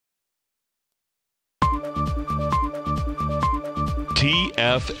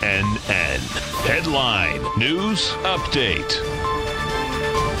TFNN. Headline News Update.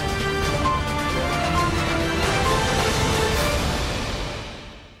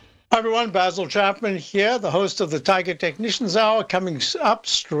 Hi everyone, Basil Chapman here, the host of the Tiger Technicians Hour, coming up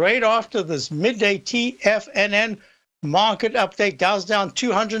straight after this midday TFNN market update. Dow's down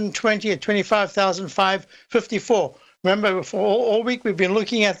 220 at 25,554. Remember, for all week we've been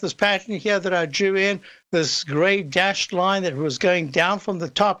looking at this pattern here that I drew in, this gray dashed line that was going down from the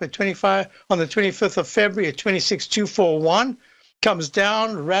top at 25 on the 25th of February at 26,241, comes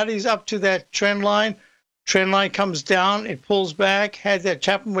down, rallies up to that trend line. Trend line comes down, it pulls back, had that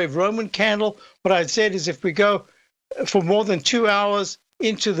Chapman wave Roman candle. What I'd said is if we go for more than 2 hours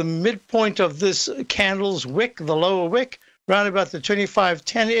into the midpoint of this candle's wick, the lower wick, around about the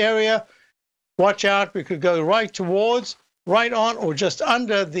 2510 area, watch out, we could go right towards, right on, or just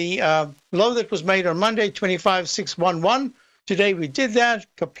under the low that was made on Monday, 25,611. Today we did that,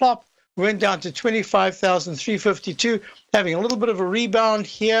 kaplop, went down to 25,352, having a little bit of a rebound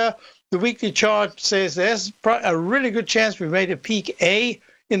here. The weekly chart says there's a really good chance we made a peak A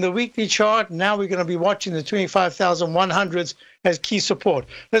in the weekly chart. Now we're going to be watching the 25,100s as key support.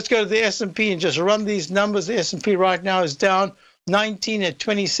 Let's go to the S&P and just run these numbers. The S&P right now is down 19 at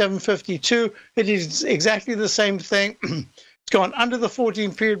 2752. It is exactly the same thing. It's gone under the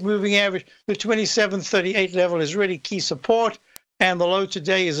 14-period moving average. The 2738 level is really key support, and the low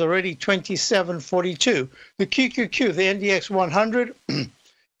today is already 2742. The QQQ, the NDX 100,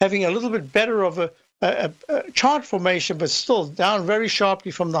 having a little bit better of a chart formation, but still down very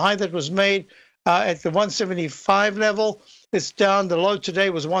sharply from the high that was made at the 175 level. It's down. The low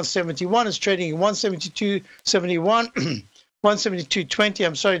today was 171. It's trading at 172.71. 172.20,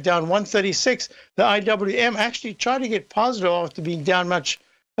 I'm sorry, down 136. The IWM actually tried to get positive after being down much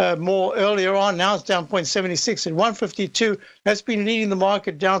more earlier on. Now it's down 0.76 at 152. That's been leading the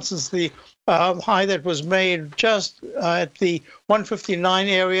market down since the high that was made just at the 159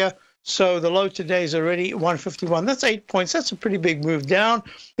 area. So the low today is already 151. That's 8 points. That's a pretty big move down.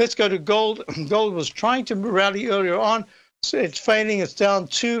 Let's go to gold. Gold was trying to rally earlier on. So it's failing. It's down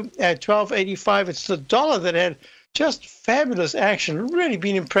 2 at 12.85. It's the dollar that had just fabulous action, really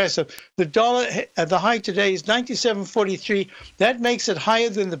been impressive. The dollar at the high today is 97.43. That makes it higher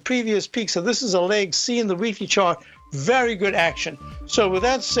than the previous peak. So this is a leg C in the weekly chart. Very good action. So with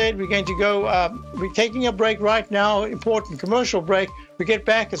that said, we're going to go, we're taking a break right now, important commercial break. We get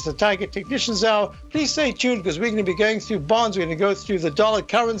back, it's the Tiger Technicians Hour. Please stay tuned because we're going to be going through bonds. We're going to go through the dollar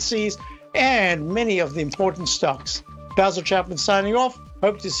currencies and many of the important stocks. Basil Chapman signing off.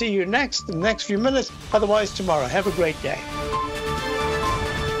 Hope to see you in the next few minutes. Otherwise, tomorrow. Have a great day.